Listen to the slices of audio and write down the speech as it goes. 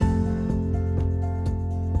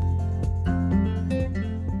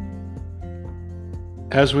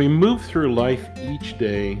As we move through life each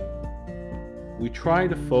day, we try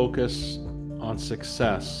to focus on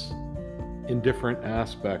success in different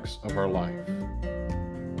aspects of our life,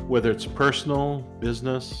 whether it's personal,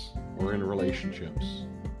 business, or in relationships.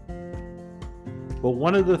 But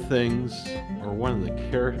one of the things, or one of the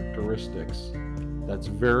characteristics that's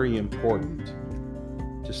very important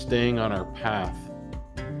to staying on our path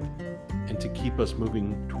and to keep us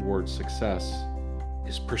moving towards success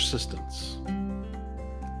is persistence.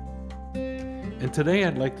 And today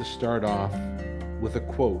I'd like to start off with a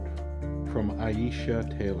quote from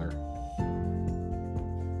Aisha Taylor.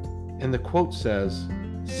 And the quote says,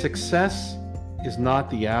 "Success is not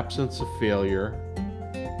the absence of failure,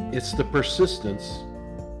 it's the persistence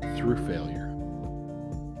through failure."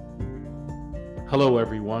 Hello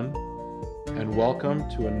everyone, and welcome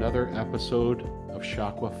to another episode of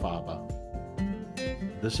Shakwa Faba.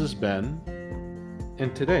 This is Ben,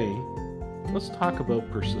 and today let's talk about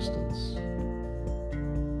persistence.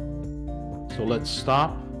 So let's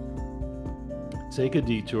stop, take a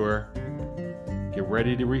detour, get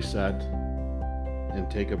ready to reset, and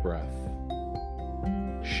take a breath.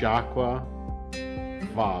 Shakwa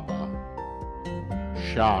Faba.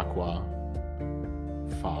 Shakwa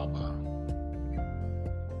Faba.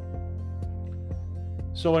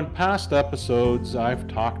 So in past episodes, I've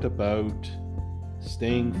talked about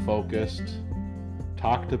staying focused,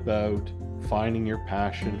 talked about finding your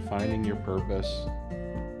passion, finding your purpose.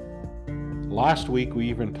 Last week, we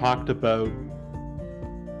even talked about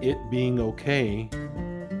it being okay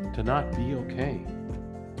to not be okay.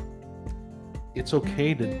 It's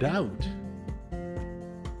okay to doubt.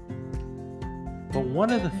 But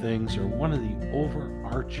one of the things, or one of the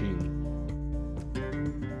overarching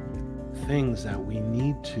things that we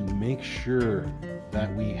need to make sure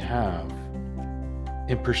that we have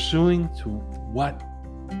in pursuing to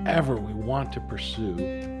whatever we want to pursue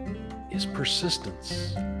is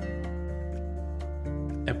persistence.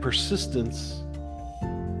 And persistence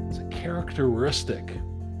is a characteristic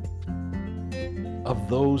of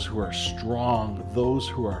those who are strong, those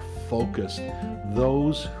who are focused,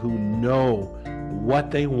 those who know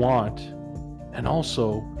what they want and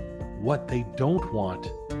also what they don't want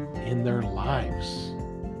in their lives.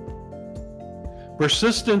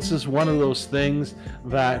 Persistence is one of those things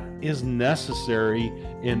that is necessary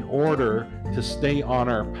in order to stay on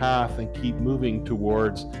our path and keep moving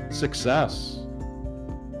towards success.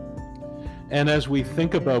 And as we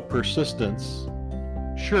think about persistence,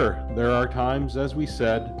 sure, there are times, as we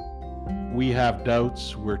said, we have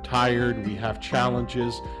doubts, we're tired, we have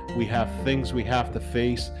challenges, we have things we have to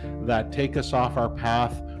face that take us off our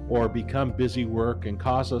path or become busy work and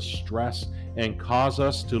cause us stress and cause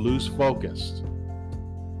us to lose focus.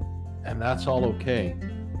 And that's all okay.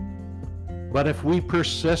 But if we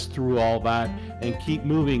persist through all that and keep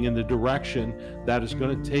moving in the direction that is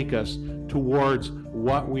going to take us towards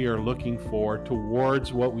what we are looking for,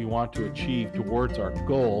 towards what we want to achieve, towards our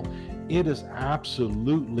goal, it is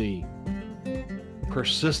absolutely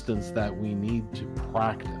persistence that we need to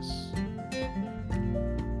practice.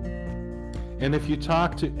 And if you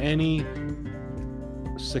talk to any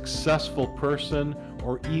successful person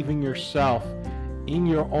or even yourself in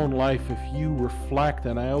your own life, if you reflect,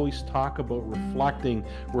 and I always talk about reflecting,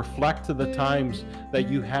 reflect to the times that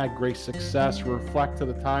you had great success, reflect to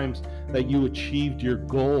the times that you achieved your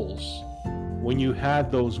goals, when you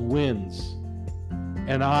had those wins.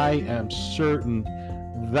 And I am certain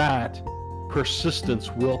that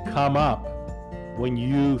persistence will come up when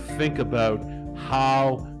you think about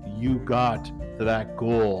how you got to that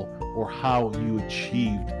goal or how you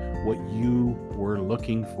achieved what you were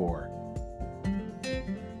looking for.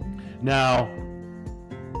 Now,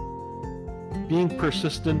 being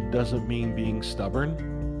persistent doesn't mean being stubborn.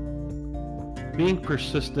 Being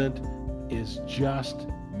persistent is just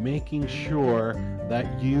making sure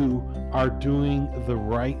that you are doing the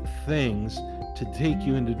right things to take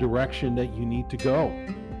you in the direction that you need to go.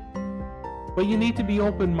 But you need to be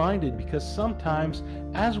open-minded, because sometimes,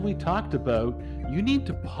 as we talked about, you need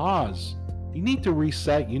to pause. You need to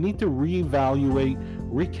reset. You need to reevaluate,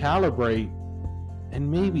 recalibrate, and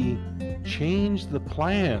maybe change the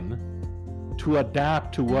plan to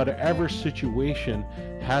adapt to whatever situation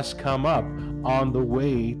has come up on the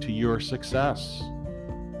way to your success.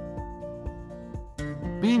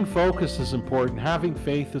 Being focused is important, having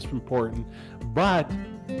faith is important, but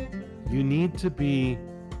you need to be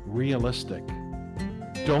realistic.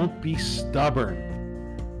 Don't be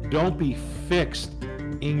stubborn. Don't be fixed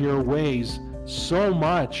in your ways so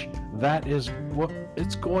much that is what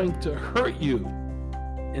it's going to hurt you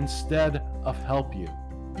instead of help you.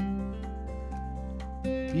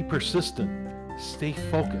 Be persistent. Stay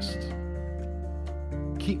focused.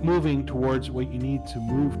 Keep moving towards what you need to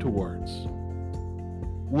move towards.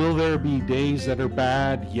 Will there be days that are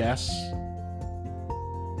bad? Yes.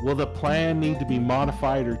 Will the plan need to be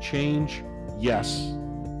modified or changed? Yes.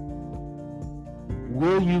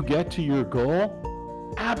 Will you get to your goal?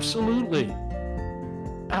 Absolutely.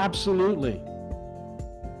 Absolutely.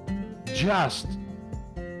 Just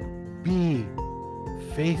be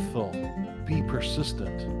faithful, be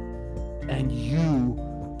persistent, and you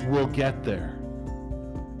will get there.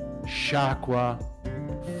 Shakwa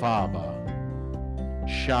Faba.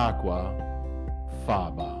 Shakwa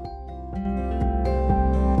Faba.